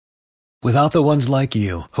Without the ones like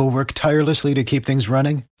you, who work tirelessly to keep things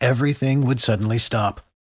running, everything would suddenly stop.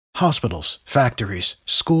 Hospitals, factories,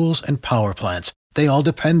 schools, and power plants, they all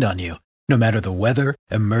depend on you. No matter the weather,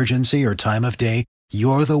 emergency, or time of day,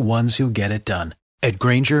 you're the ones who get it done. At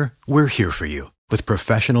Grainger, we're here for you with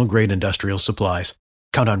professional-grade industrial supplies.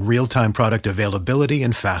 Count on real-time product availability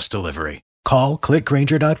and fast delivery. Call,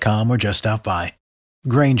 clickgrainger.com, or just stop by.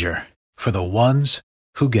 Grainger, for the ones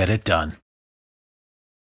who get it done.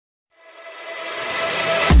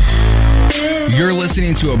 You're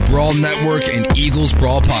listening to a Brawl Network and Eagles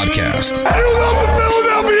Brawl podcast. You love the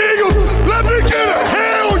Philadelphia Eagles? Let me get a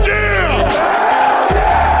hell yeah!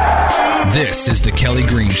 This is the Kelly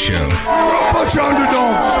Green Show. We're a bunch of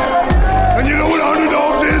underdogs. And you know what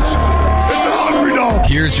underdogs is? It's a hungry dog.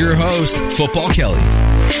 Here's your host, Football Kelly.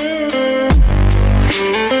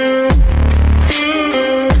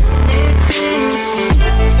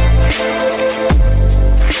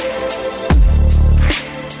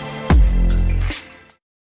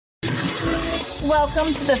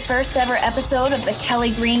 Welcome to the first ever episode of the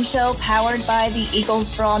Kelly Green Show, powered by the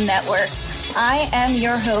Eagles Brawl Network. I am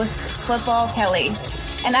your host, Football Kelly,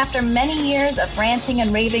 and after many years of ranting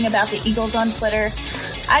and raving about the Eagles on Twitter,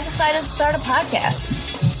 I decided to start a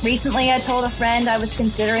podcast. Recently, I told a friend I was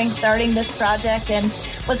considering starting this project and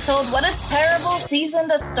was told what a terrible season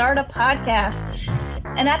to start a podcast.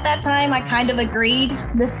 And at that time, I kind of agreed.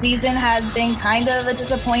 This season has been kind of a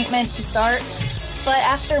disappointment to start. But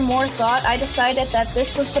after more thought, I decided that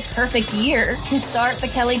this was the perfect year to start the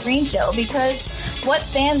Kelly Green Show, because what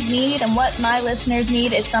fans need and what my listeners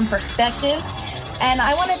need is some perspective. And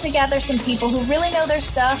I wanted to gather some people who really know their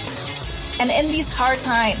stuff. And in these hard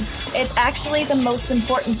times, it's actually the most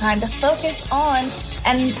important time to focus on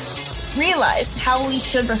and realize how we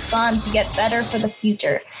should respond to get better for the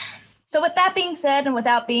future. So with that being said, and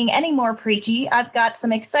without being any more preachy, I've got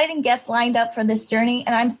some exciting guests lined up for this journey,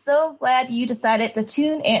 and I'm so glad you decided to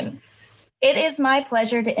tune in. It is my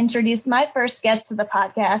pleasure to introduce my first guest to the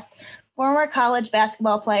podcast, former college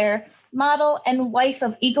basketball player, model, and wife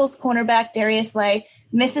of Eagles cornerback Darius Slay,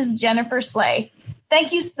 Mrs. Jennifer Slay.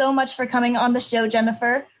 Thank you so much for coming on the show,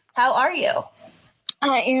 Jennifer. How are you?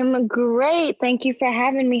 I am great. Thank you for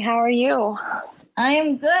having me. How are you? I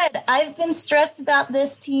am good. I've been stressed about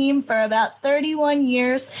this team for about 31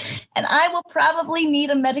 years, and I will probably need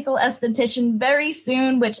a medical esthetician very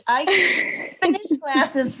soon, which I finished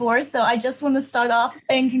classes for. So I just want to start off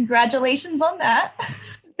saying congratulations on that.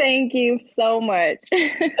 Thank you so much.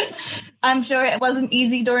 I'm sure it wasn't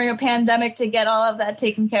easy during a pandemic to get all of that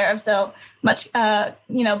taken care of. So much,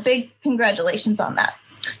 big congratulations on that.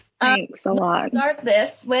 Thanks a lot. Let's start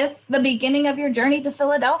this with the beginning of your journey to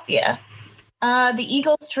Philadelphia. The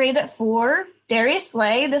Eagles traded for Darius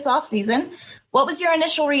Slay this offseason. What was your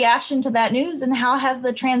initial reaction to that news, and how has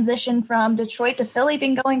the transition from Detroit to Philly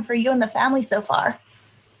been going for you and the family so far?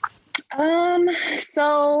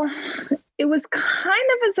 So it was kind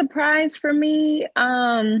of a surprise for me.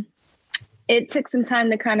 It took some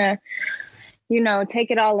time to kind of, take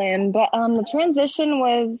it all in. But the transition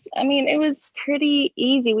was, it was pretty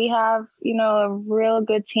easy. We have, a real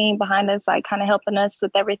good team behind us, like kind of helping us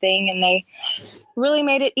with everything. And they really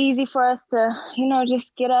made it easy for us to,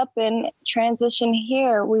 just get up and transition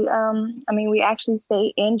here. We actually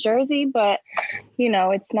stay in Jersey, but,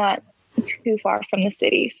 it's not too far from the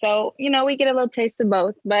city. So, we get a little taste of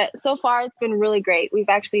both. But so far, it's been really great. We've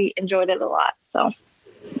actually enjoyed it a lot. So.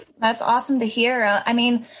 That's awesome to hear.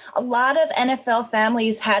 A lot of NFL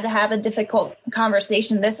families had to have a difficult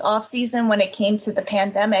conversation this offseason when it came to the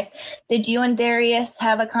pandemic. Did you and Darius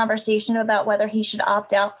have a conversation about whether he should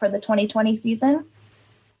opt out for the 2020 season?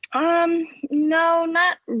 No,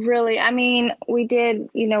 not really. We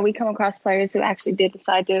did, we come across players who actually did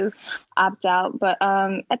decide to opt out. But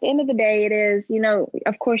at the end of the day, it is,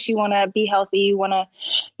 of course you want to be healthy. You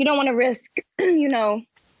don't want to risk,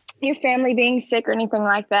 your family being sick or anything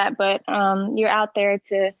like that, but you're out there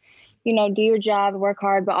to, do your job, work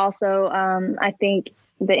hard, but also I think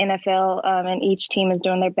the NFL and each team is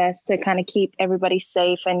doing their best to kind of keep everybody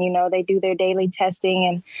safe, and they do their daily testing,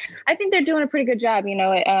 and I think they're doing a pretty good job,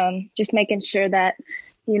 just making sure that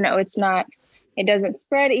it doesn't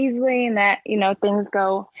spread easily, and that things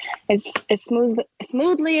go as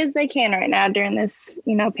smoothly as they can right now during this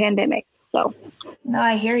pandemic. So. No,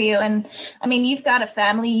 I hear you. And you've got a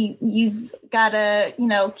family, you've got to,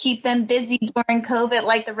 keep them busy during COVID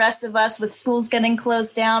like the rest of us, with schools getting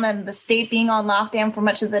closed down and the state being on lockdown for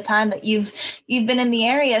much of the time that you've been in the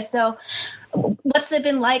area. So what's it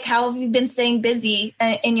been like? How have you been staying busy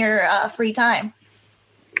in your free time?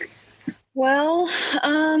 Well,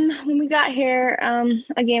 when we got here,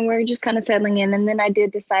 again, we were just kind of settling in, and then I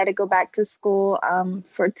did decide to go back to school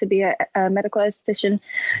to be a medical esthetician.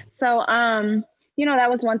 So, that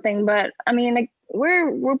was one thing. But I mean,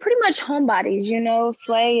 we're pretty much homebodies.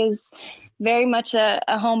 Slay is very much a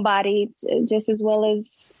homebody, just as well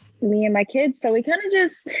as me and my kids. So we kind of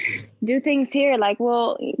just do things here. Like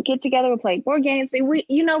we'll get together, we'll play board games.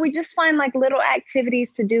 We just find like little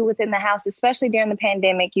activities to do within the house, especially during the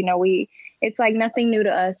pandemic. It's like nothing new to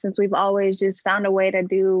us since we've always just found a way to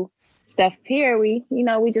do stuff here. We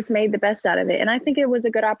just made the best out of it. And I think it was a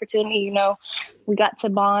good opportunity. We got to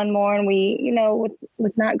bond more, and we,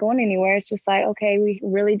 with not going anywhere, it's just like, okay, we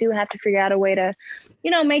really do have to figure out a way to,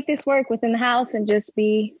 make this work within the house and just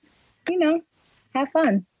be, have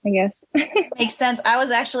fun, I guess. Makes sense. I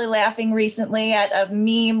was actually laughing recently at a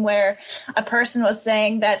meme where a person was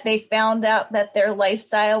saying that they found out that their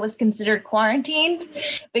lifestyle was considered quarantined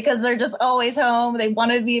because they're just always home. They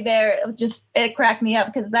want to be there. It cracked me up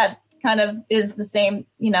because that kind of is the same,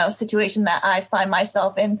 situation that I find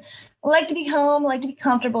myself in. I like to be home, I like to be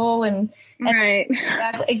comfortable, and right.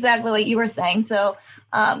 Exactly what you were saying. So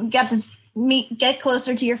get to get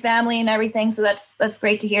closer to your family and everything. So that's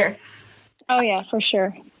great to hear. Oh, yeah, for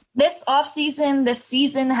sure. This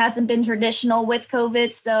season hasn't been traditional with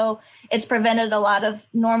COVID, so it's prevented a lot of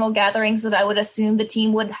normal gatherings that I would assume the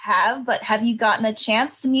team would have. But have you gotten a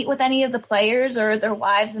chance to meet with any of the players or their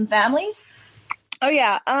wives and families? Oh,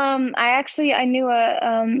 yeah. I knew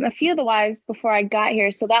a few of the wives before I got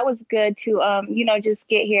here. So that was good to, just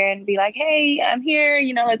get here and be like, hey, I'm here,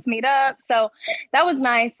 let's meet up. So that was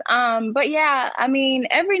nice. But yeah, I mean,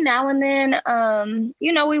 every now and then,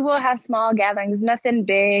 we will have small gatherings, nothing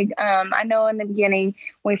big. I know in the beginning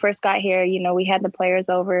when we first got here, we had the players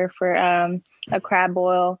over for a crab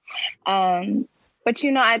boil. But,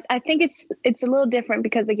 I think it's a little different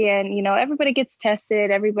because, again, everybody gets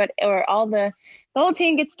tested, the whole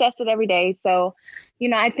team gets tested every day. So,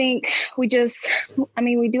 I think we do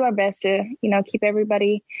our best to, keep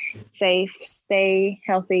everybody safe, stay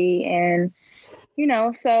healthy. And,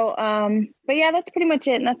 but yeah, that's pretty much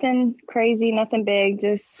it. Nothing crazy, nothing big,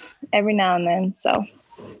 just every now and then. So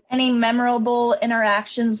any memorable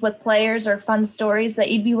interactions with players or fun stories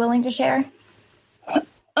that you'd be willing to share?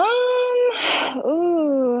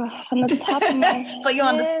 From the top of my head. Put you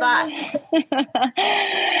on the spot.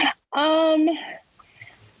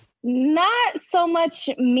 Not so much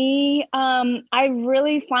me. I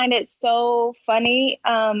really find it so funny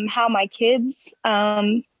how my kids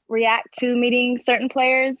react to meeting certain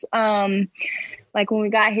players. Like when we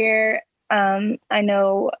got here, I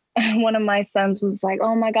know one of my sons was like,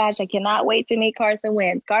 oh my gosh, I cannot wait to meet Carson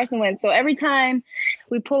Wentz. So every time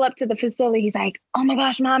we pull up to the facility, he's like, oh my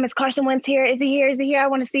gosh, Mom, is Carson Wentz here? Is he here? I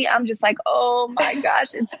want to see. I'm just like, oh my gosh.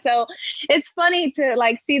 It's funny to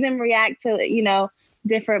like see them react to,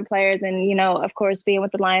 different players and, of course, being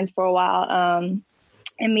with the Lions for a while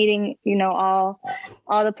and meeting, all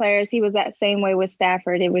the players. He was that same way with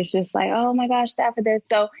Stafford. It was just like, oh my gosh, Stafford this.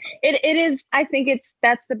 So it is, I think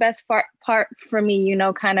that's the best part for me,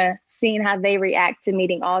 kind of seeing how they react to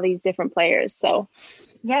meeting all these different players. So.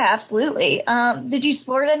 Yeah, absolutely. Did you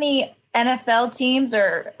support any NFL teams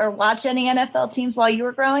or watch any NFL teams while you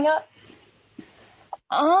were growing up?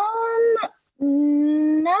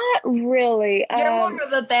 Not really. You're more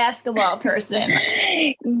of a basketball person.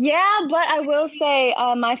 Yeah, but I will say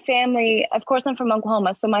my family, of course, I'm from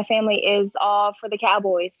Oklahoma, so my family is all for the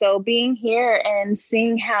Cowboys. So being here and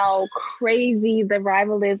seeing how crazy the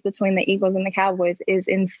rival is between the Eagles and the Cowboys is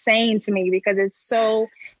insane to me because it's so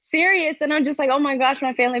serious. And I'm just like, oh my gosh,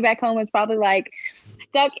 my family back home is probably like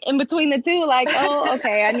stuck in between the two. Like, oh,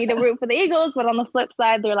 okay, I need to root for the Eagles. But on the flip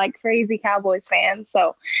side, they're like crazy Cowboys fans.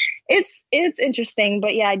 So it's interesting.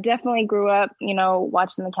 But yeah, I definitely grew up,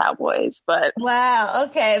 watching the Cowboys. But wow.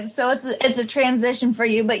 Okay. So it's a transition for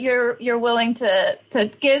you, but you're willing to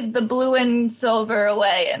give the blue and silver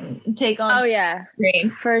away and take on. Oh yeah,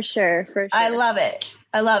 green. For sure. I love it.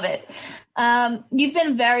 You've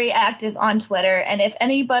been very active on Twitter, and if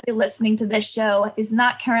anybody listening to this show is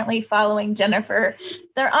not currently following Jennifer,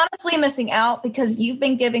 they're honestly missing out because you've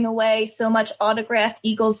been giving away so much autographed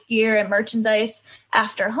Eagles gear and merchandise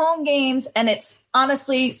after home games, and it's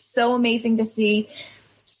honestly so amazing to see.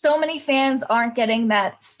 So many fans aren't getting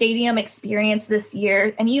that stadium experience this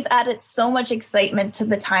year, and you've added so much excitement to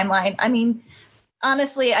the timeline. I mean,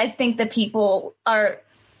 honestly, I think the people are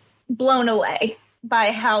blown away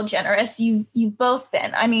by how generous you've both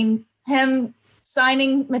been. I mean, him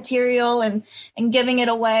signing material and giving it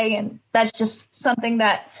away, and that's just something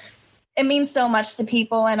that it means so much to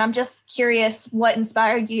people. And I'm just curious what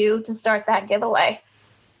inspired you to start that giveaway.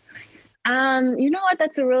 You know what?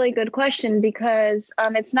 That's a really good question because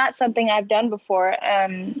it's not something I've done before.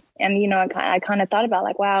 And you know, I kind of thought about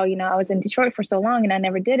like, wow, you know, I was in Detroit for so long and I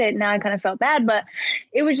never did it. Now I kind of felt bad, but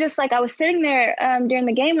it was just like I was sitting there during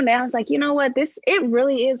the game one day. I was like, you know what? It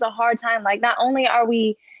really is a hard time. Like, not only are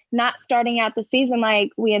we not starting out the season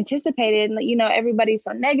like we anticipated, you know, everybody's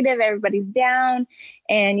so negative, everybody's down,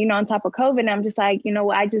 and you know, on top of COVID, I'm just like, you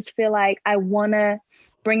know, I just feel like I want to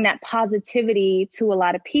bring that positivity to a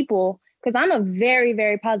lot of people. Because I'm a very,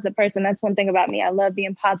 very positive person. That's one thing about me. I love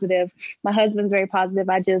being positive. My husband's very positive.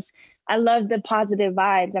 I love the positive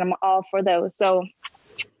vibes and I'm all for those. So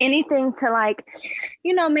anything to like,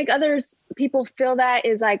 you know, make people feel that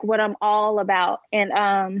is like what I'm all about. And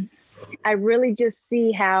I really just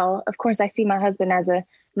see how, of course, I see my husband as a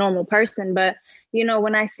normal person, but you know,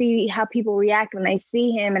 when I see how people react when they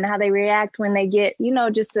see him and how they react when they get, you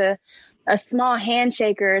know, just a small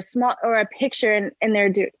handshake or a picture and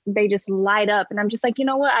they just light up. And I'm just like, you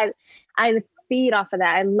know what? I feed off of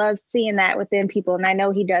that. I love seeing that within people. And I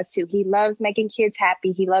know he does too. He loves making kids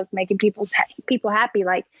happy. He loves making people happy.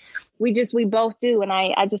 Like we both do. And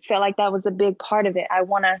I just felt like that was a big part of it. I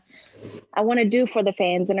want to do for the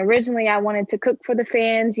fans. And originally I wanted to cook for the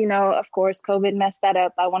fans. You know, of course, COVID messed that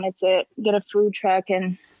up. I wanted to get a food truck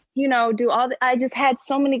and, you know, I just had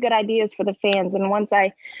so many good ideas for the fans. And once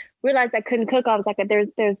I realized I couldn't cook, I was like,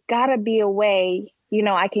 there's gotta be a way, you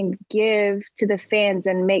know, I can give to the fans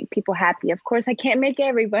and make people happy. Of course, I can't make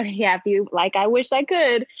everybody happy like I wish I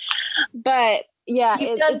could, but yeah,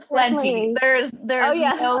 you've done plenty. There's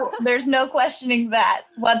no questioning that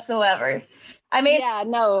whatsoever. I mean, yeah,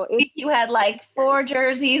 no, you had like 4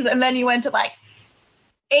 jerseys and then you went to like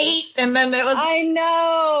 8 and then it was, I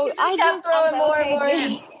know, I kept throwing more and more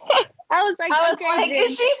in. I was like,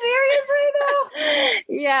 is she serious right now?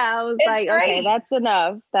 Yeah, I was It's like, great. okay, that's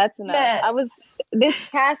enough. That's enough. Yeah. This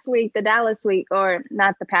past week, the Dallas week, or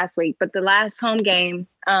not the past week, but the last home game,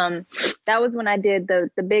 that was when I did the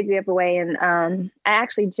big giveaway. And I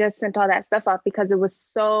actually just sent all that stuff off because it was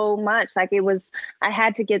so much. Like I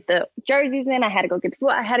had to get the jerseys in. I had to go get the food.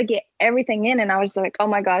 I had to get everything in. And I was like, oh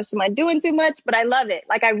my gosh, am I doing too much? But I love it.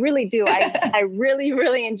 Like I really do. I really,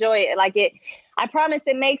 really enjoy it. Like I promise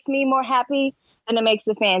it makes me more happy than it makes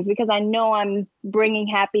the fans because I know I'm bringing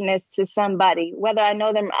happiness to somebody, whether I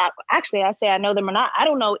know them. Actually, I say I know them or not. I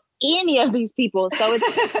don't know any of these people. So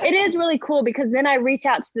it is really cool because then I reach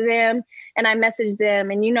out to them and I message them.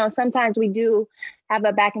 And, you know, sometimes we do have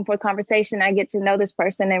a back and forth conversation. I get to know this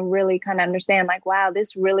person and really kind of understand like, wow,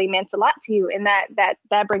 this really meant a lot to you. And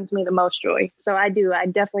that brings me the most joy. So I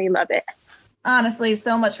definitely love it. Honestly,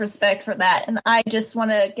 so much respect for that. And I just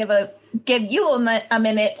want to give you a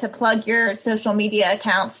minute to plug your social media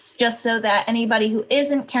accounts just so that anybody who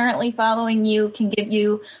isn't currently following you can give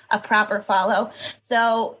you a proper follow.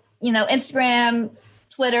 So, you know, Instagram,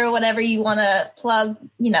 Twitter, whatever you want to plug,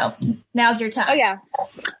 you know, now's your time. Oh, yeah.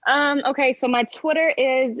 Okay, so my Twitter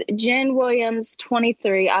is Jen Williams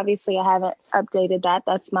 23. Obviously, I haven't updated that.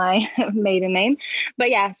 That's my maiden name.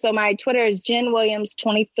 But yeah, so my Twitter is Jen Williams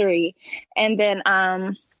 23. And then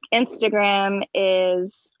Instagram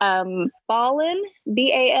is Ballin, BALLIN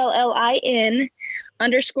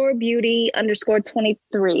 _beauty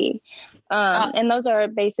 _23. And those are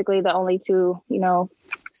basically the only 2, you know,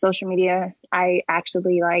 social media I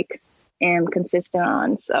actually am consistent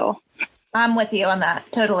on. So I'm with you on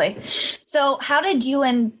that. Totally. So how did you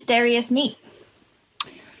and Darius meet?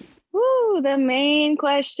 Ooh, the main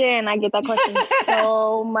question. I get that question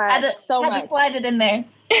so much. Had to slide it in there.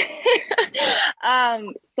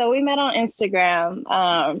 So we met on Instagram.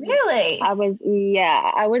 Really? I was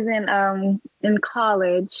in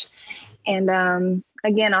college, and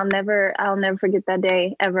again, I'll never forget that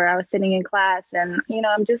day ever. I was sitting in class and, you know,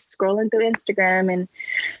 I'm just scrolling through Instagram and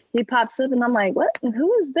he pops up and I'm like, what,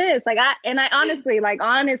 who is this? I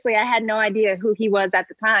honestly, I had no idea who he was at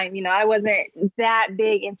the time. You know, I wasn't that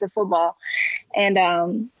big into football. And,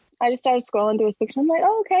 I just started scrolling through his picture. I'm like,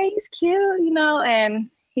 oh, okay, he's cute, you know, and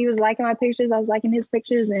he was liking my pictures. I was liking his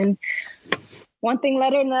pictures, and one thing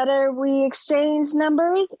led to another. We exchanged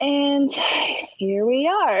numbers and here we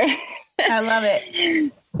are. I love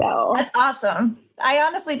it. So that's awesome. I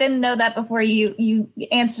honestly didn't know that before you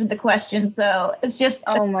answered the question. So it's just,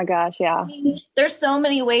 oh my gosh. Yeah. There's so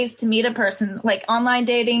many ways to meet a person. Like online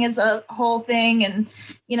dating is a whole thing. And,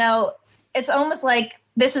 you know, it's almost like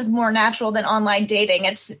this is more natural than online dating.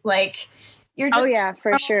 It's like, you're just, oh yeah,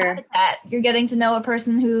 for sure. Habitat. You're getting to know a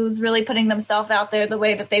person who's really putting themselves out there the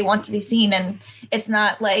way that they want to be seen. And it's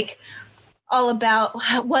not like all about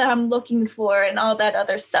what I'm looking for and all that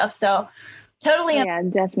other stuff. So totally. Yeah,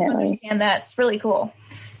 definitely. Understand that. It's really cool.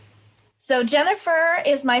 So Jennifer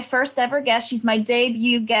is my first ever guest. She's my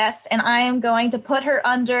debut guest, and I am going to put her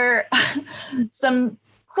under some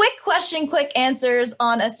quick question, quick answers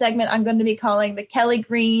on a segment I'm going to be calling the Kelly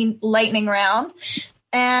Green Lightning Round.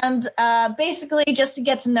 And basically just to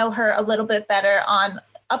get to know her a little bit better on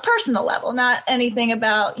a personal level, not anything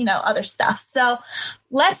about, other stuff. So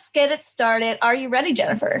let's get it started. Are you ready,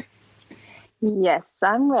 Jennifer? Yes,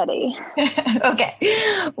 I'm ready.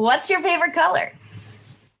 Okay. What's your favorite color?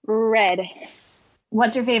 Red.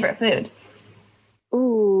 What's your favorite food?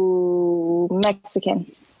 Ooh,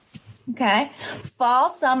 Mexican. Okay. Fall,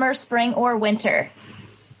 summer, spring, or winter?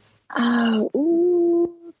 Summer.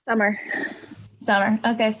 Summer.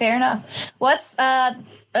 Okay, fair enough. What's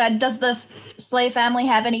does the Slay family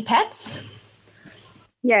have any pets?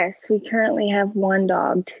 Yes, we currently have one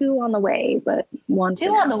dog, 2 on the way, but one.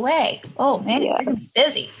 2 on the way. Oh man, yes. You're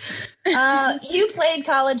busy. You played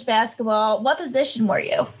college basketball. What position were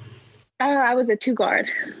you? I was a 2 guard.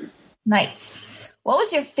 Nice. What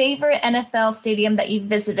was your favorite NFL stadium that you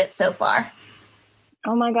visited so far?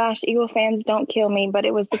 Oh my gosh, Eagle fans, don't kill me, but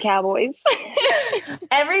it was the Cowboys.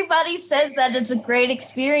 Everybody says that it's a great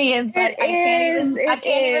experience. I can't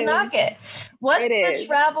even knock it. What's the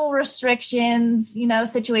travel restrictions,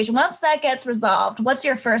 situation? Once that gets resolved, what's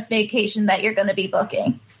your first vacation that you're going to be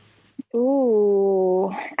booking?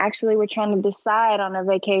 Ooh, actually, we're trying to decide on a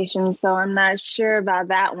vacation, so I'm not sure about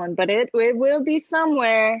that one, but it will be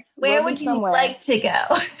somewhere. Where would you like to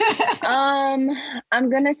go? I'm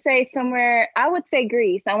going to say somewhere, I would say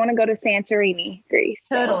Greece. I want to go to Santorini, Greece.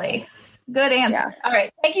 Totally. Good answer. Yeah. All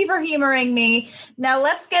right. Thank you for humoring me. Now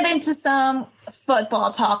let's get into some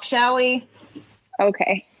football talk, shall we?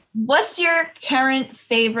 Okay. What's your current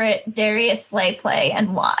favorite Darius Slay play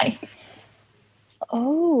and why?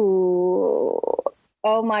 Oh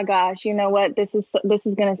my gosh. You know what? This is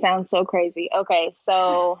going to sound so crazy. Okay.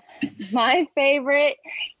 So my favorite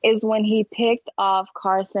is when he picked off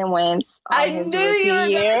Carson Wentz on his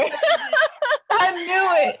rookie year. I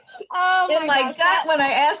knew it. Oh in my gut, when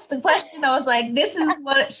I asked the question, I was like, this is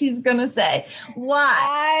what she's going to say. Why?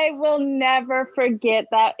 I will never forget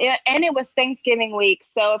that. And it was Thanksgiving week.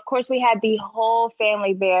 So, of course, we had the whole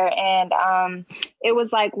family there. And it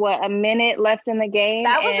was like, a minute left in the game?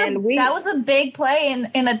 That was a big play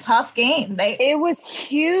in a tough game. It was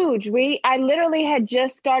huge. I literally had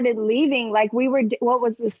just started leaving. Like what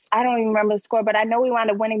was this? I don't even remember the score, but I know we wound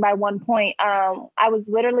up winning by 1 point. I was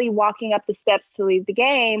literally walking up the steps to leave the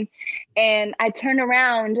game. And I turned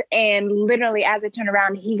around and literally as I turned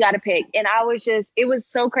around, he got a pick. And it was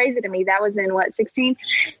so crazy to me. That was in 16?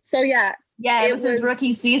 So yeah. Yeah, it was his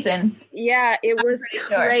rookie season. Yeah, it was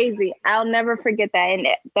crazy. Sure. I'll never forget that. And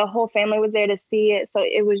the whole family was there to see it. So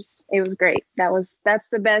it was great. That's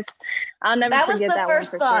the best. I'll never forget that one.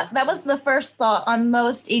 Sure. That was the first thought on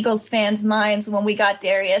most Eagles fans' minds when we got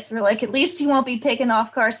Darius. We're like, at least he won't be picking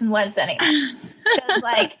off Carson Wentz anymore.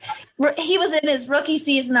 Because he was in his rookie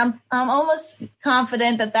season. I'm almost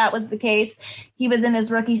confident that was the case. He was in his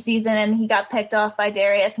rookie season and he got picked off by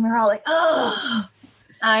Darius, and we were all like, oh.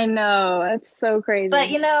 I know, it's so crazy. But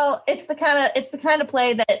it's the kind of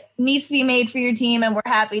play that needs to be made for your team, and we're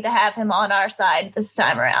happy to have him on our side this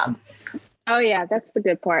time around. Oh yeah, that's the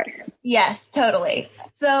good part. Yes, totally.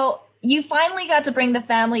 So you finally got to bring the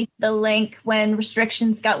family to the Link when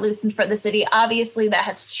restrictions got loosened for the city. Obviously, that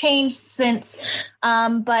has changed since,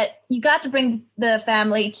 but you got to bring the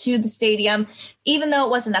family to the stadium, even though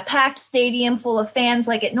it wasn't a packed stadium full of fans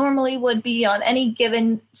like it normally would be on any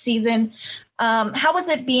given season. How was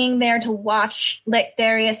it being there to watch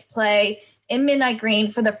Darius play in Midnight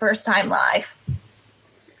Green for the first time live?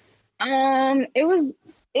 It was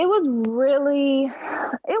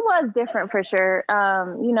different for sure.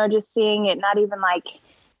 Just seeing it, not even like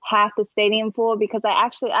half the stadium full, because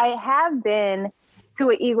I have been to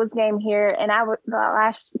an Eagles game here, and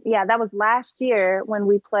that was last year when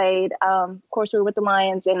we played. Of course, we were with the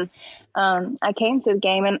Lions, and I came to the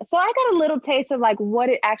game, and so I got a little taste of like what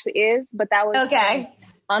it actually is. But that was okay.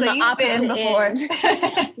 On so the you've been before. End.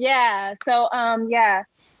 Yeah. So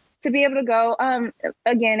to be able to go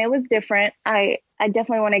again, it was different. I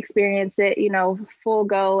definitely want to experience it, full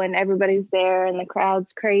go, and everybody's there and the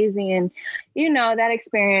crowd's crazy, and that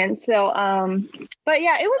experience. So, but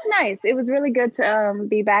yeah, it was nice. It was really good to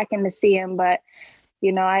be back and to see him. But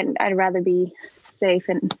I'd rather be safe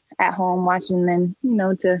and at home watching than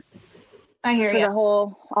to. I hear you.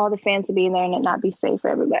 All the fans to be in there and it not be safe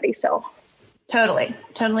for everybody. So. Totally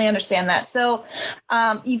understand that. So,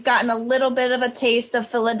 you've gotten a little bit of a taste of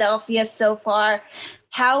Philadelphia so far.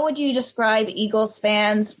 How would you describe Eagles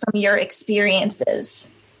fans from your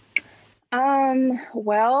experiences?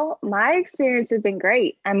 Well, my experience has been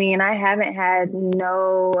great. I mean, I haven't had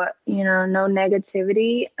no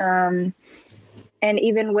negativity. And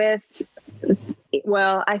even with,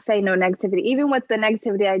 well, I say no negativity, even with the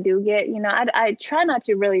negativity I do get, I try not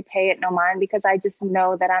to really pay it no mind, because I just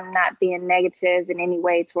know that I'm not being negative in any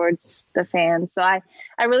way towards the fans. So I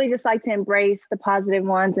really just like to embrace the positive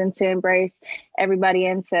ones and to embrace everybody,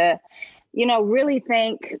 and to, really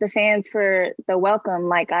thank the fans for the welcome.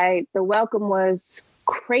 The welcome was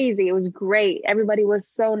crazy. It was great. Everybody was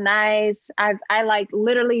so nice. I like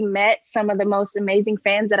literally met some of the most amazing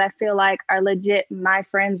fans that I feel like are legit my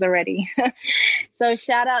friends already. So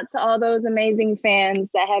shout out to all those amazing fans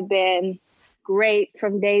that have been great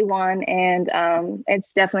from day one. And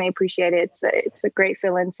it's definitely appreciated. It's a great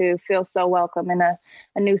feeling to feel so welcome in a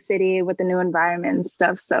new city with a new environment and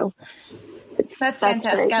stuff. So that's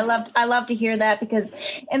fantastic. Great. I love to hear that, because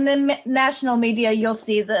in the national media, you'll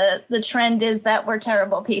see the trend is that we're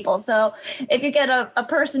terrible people. So if you get a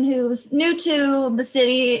person who's new to the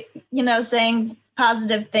city, saying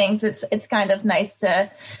positive things, it's kind of nice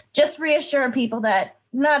to just reassure people that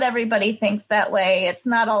not everybody thinks that way. It's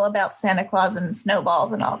not all about Santa Claus and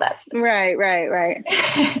snowballs and all that stuff. Right.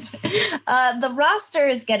 The roster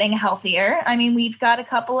is getting healthier. I mean, we've got a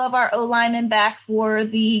couple of our O-linemen back for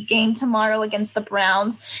the game tomorrow against the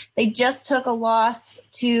Browns. They just took a loss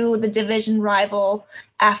to the division rival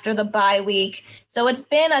after the bye week. So it's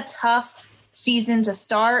been a tough season to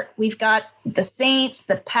start. We've got the Saints,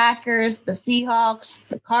 the Packers, the Seahawks,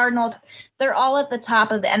 the Cardinals. They're all at the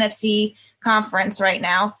top of the NFC conference right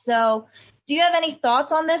now. So do you have any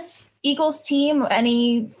thoughts on this Eagles team?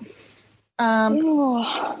 Any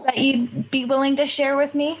that you'd be willing to share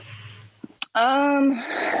with me?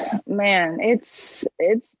 Man, it's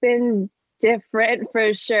been different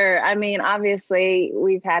for sure. I mean, obviously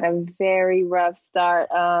we've had a very rough start.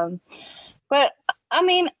 But I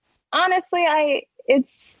mean, honestly, I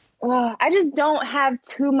just don't have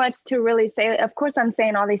too much to really say. Of course, I'm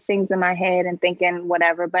saying all these things in my head and thinking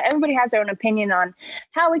whatever, but everybody has their own opinion on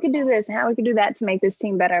how we could do this and how we could do that to make this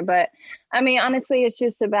team better. But I mean, honestly,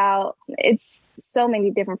 it's so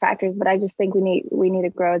many different factors, but I just think we need to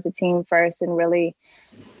grow as a team first and really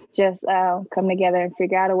just come together and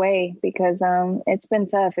figure out a way, because it's been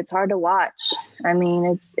tough. It's hard to watch. I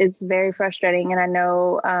mean, it's very frustrating, and I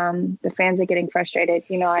know the fans are getting frustrated.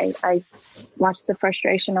 I watched the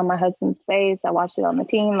frustration on my husband's face. I watched it on the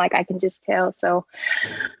team. Like, I can just tell. So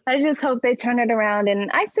I just hope they turn it around,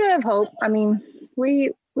 and I still have hope. I mean,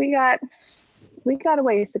 we got a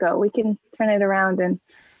ways to go. We can turn it around, and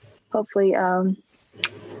hopefully I'm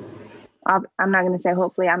not going to say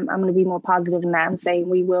hopefully. I'm going to be more positive than that. I'm saying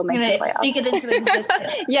we will make the playoffs. Speak it into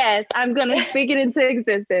existence. Yes, I'm going to speak it into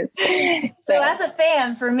existence. So as a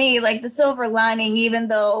fan, for me, like, the silver lining, even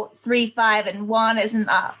though 3-5-1 isn't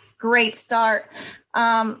a great start,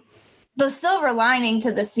 the silver lining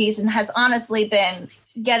to the season has honestly been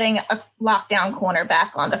getting a lockdown cornerback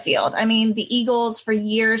on the field. I mean, the Eagles, for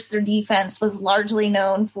years, their defense was largely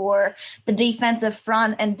known for the defensive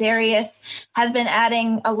front, and Darius has been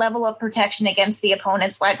adding a level of protection against the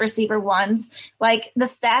opponent's wide receiver ones. Like, the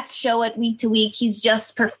stats show it week to week. He's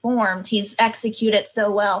just performed. He's executed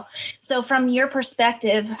so well. So from your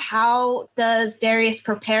perspective, how does Darius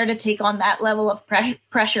prepare to take on that level of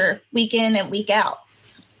pressure week in and week out?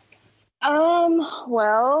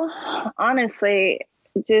 Well, honestly,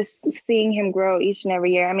 just seeing him grow each and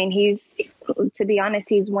every year. I mean, to be honest,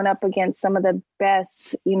 he's went up against some of the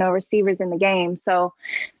best, receivers in the game. So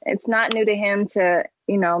it's not new to him to,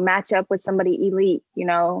 match up with somebody elite,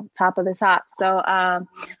 top of the top. So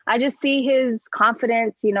I just see his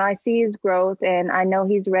confidence, I see his growth, and I know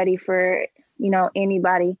he's ready for,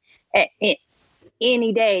 anybody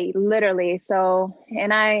any day, literally. So,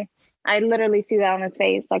 and I literally see that on his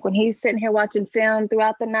face. Like, when he's sitting here watching film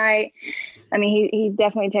throughout the night, I mean, he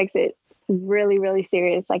definitely takes it really, really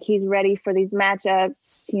serious. Like, he's ready for these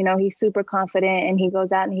matchups. He's super confident, and he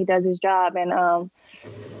goes out and he does his job. And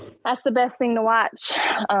that's the best thing to watch.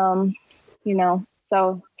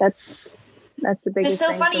 So that's the biggest thing. It's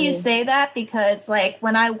so funny you say that, because, like,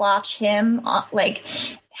 when I watch him, like,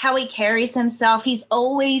 how he carries himself, he's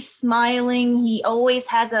always smiling. He always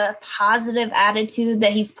has a positive attitude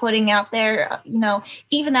that he's putting out there,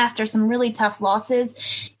 even after some really tough losses.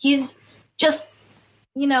 He's just,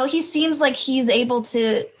 he seems like he's able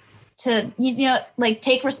to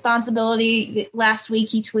take responsibility. Last week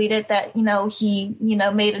he tweeted that, he,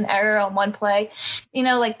 made an error on one play,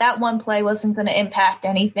 like, that one play wasn't going to impact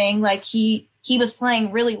anything. Like, he was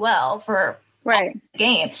playing really well for right the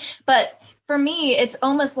game, but for me, it's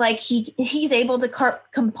almost like he's able to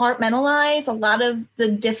compartmentalize a lot of the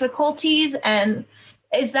difficulties. And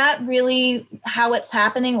is that really how it's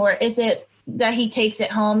happening? Or is it that he takes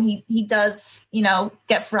it home? He does,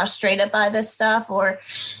 get frustrated by this stuff? Or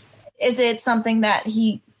is it something that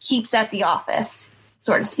he keeps at the office,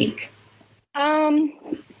 so to speak?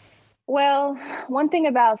 Well, one thing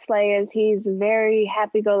about Slay is he's a very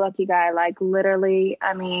happy-go-lucky guy. Like literally,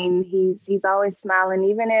 I mean, he's always smiling.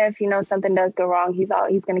 Even if something does go wrong, he's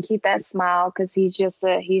going to keep that smile because he's just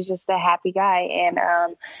a happy guy. And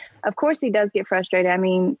of course, he does get frustrated. I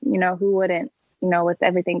mean, who wouldn't? With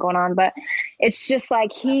everything going on, but it's just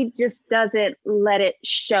like he just doesn't let it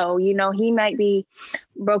show. He might be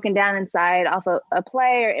broken down inside off a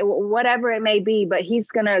play or whatever it may be, but he's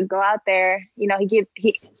gonna go out there. He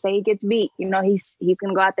say he gets beat. He's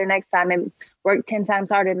gonna go out there next time and work 10 times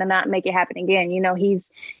harder to not make it happen again.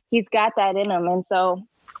 He's got that in him,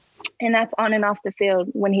 and that's on and off the field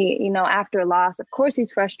when he, after a loss, of course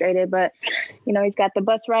he's frustrated, but, he's got the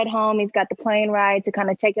bus ride home. He's got the plane ride to kind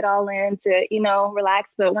of take it all in to,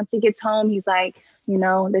 relax. But once he gets home, he's like,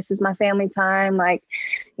 this is my family time. Like,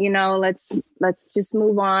 let's just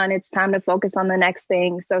move on. It's time to focus on the next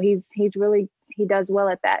thing. So he does well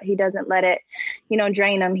at that. He doesn't let it,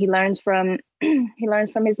 drain him. He learns from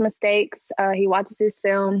his mistakes. He watches his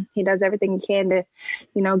film. He does everything he can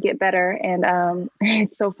to, get better. And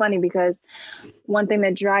it's so funny because one thing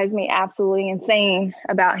that drives me absolutely insane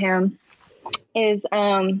about him is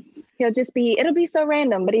it'll be so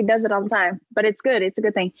random, but he does it all the time. But it's good. It's a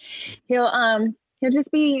good thing. He'll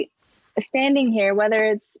just be standing here, whether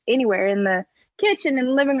it's anywhere in the kitchen, in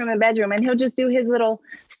the living room, and bedroom, and he'll just do his little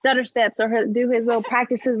stutter steps or he'll do his little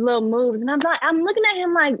practice, his little moves. And I'm looking at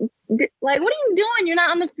him like, what are you doing? You're not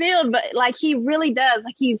on the field. But like, he really does.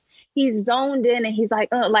 Like he's zoned in and he's like,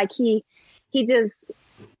 like he just,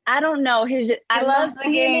 I don't know. I love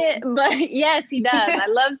seeing it, but yes, he does. I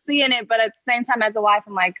love seeing it, but at the same time, as a wife,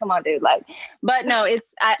 I'm like, come on, dude. Like, but no,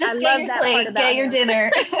 I love that part about get your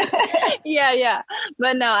dinner. Yeah.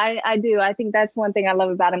 But no, I do. I think that's one thing I love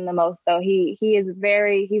about him the most, though. He's a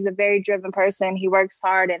very driven person. He works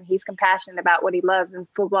hard and he's compassionate about what he loves, and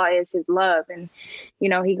football is his love. And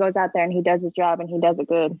he goes out there and he does his job and he does it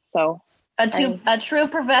good. So. A true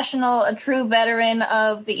professional, a true veteran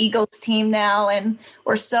of the Eagles team now, and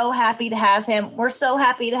we're so happy to have him. We're so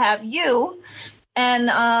happy to have you. And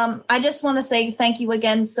I just want to say thank you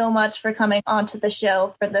again so much for coming onto the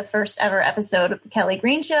show for the first ever episode of the Kelly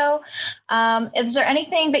Green Show. Is there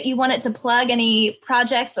anything that you wanted to plug, any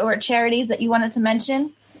projects or charities that you wanted to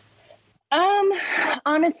mention?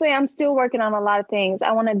 Honestly, I'm still working on a lot of things.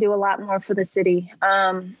 I want to do a lot more for the city.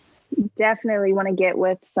 Definitely want to get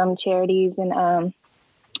with some charities and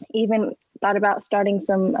even thought about starting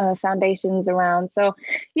some foundations around. So,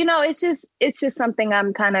 it's just something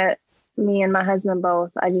I'm kind of, me and my husband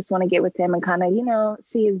both, I just want to get with him and kind of,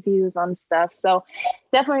 see his views on stuff. So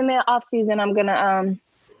definitely in the off season, I'm going to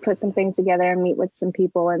put some things together and meet with some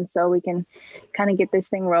people. And so we can kind of get this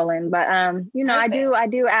thing rolling. But, I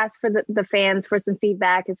do ask for the fans for some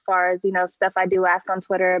feedback as far as, stuff I do ask on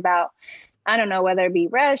Twitter about, I don't know, whether it be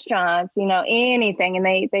restaurants, anything. And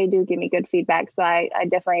they do give me good feedback. So I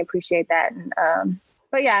definitely appreciate that. And,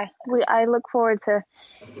 but yeah, I look forward to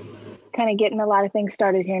kind of getting a lot of things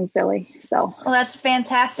started here in Philly. So, well, that's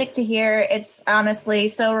fantastic to hear. It's honestly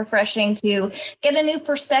so refreshing to get a new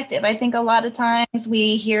perspective. I think a lot of times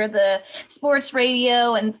we hear the sports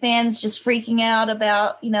radio and fans just freaking out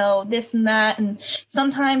about, this and that. And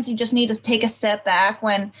sometimes you just need to take a step back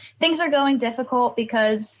when things are going difficult,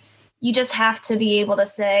 because you just have to be able to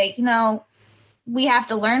say, we have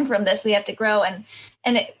to learn from this. We have to grow. And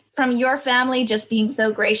from your family just being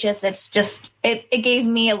so gracious, it's just, it gave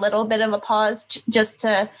me a little bit of a pause just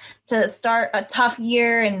to start a tough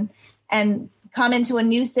year and come into a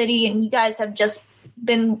new city. And you guys have just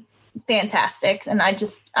been fantastic. And I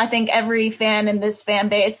think every fan in this fan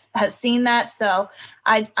base has seen that. So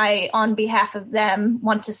I on behalf of them,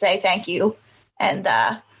 want to say thank you. And,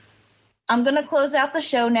 I'm going to close out the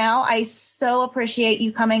show now. I so appreciate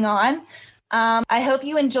you coming on. I hope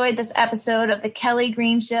you enjoyed this episode of the Kelly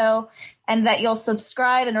Green Show and that you'll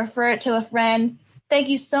subscribe and refer it to a friend. Thank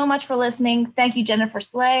you so much for listening. Thank you, Jennifer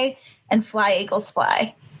Slay, and Fly Eagles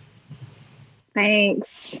Fly.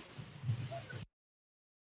 Thanks.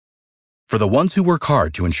 For the ones who work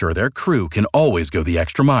hard to ensure their crew can always go the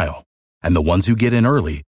extra mile, and the ones who get in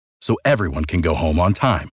early so everyone can go home on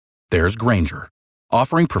time, there's Grainger,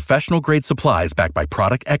 offering professional-grade supplies backed by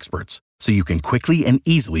product experts so you can quickly and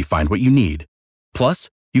easily find what you need. Plus,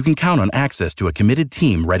 you can count on access to a committed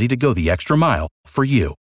team ready to go the extra mile for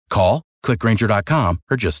you. Call, click Grainger.com,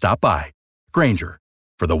 or just stop by. Grainger,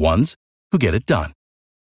 for the ones who get it done.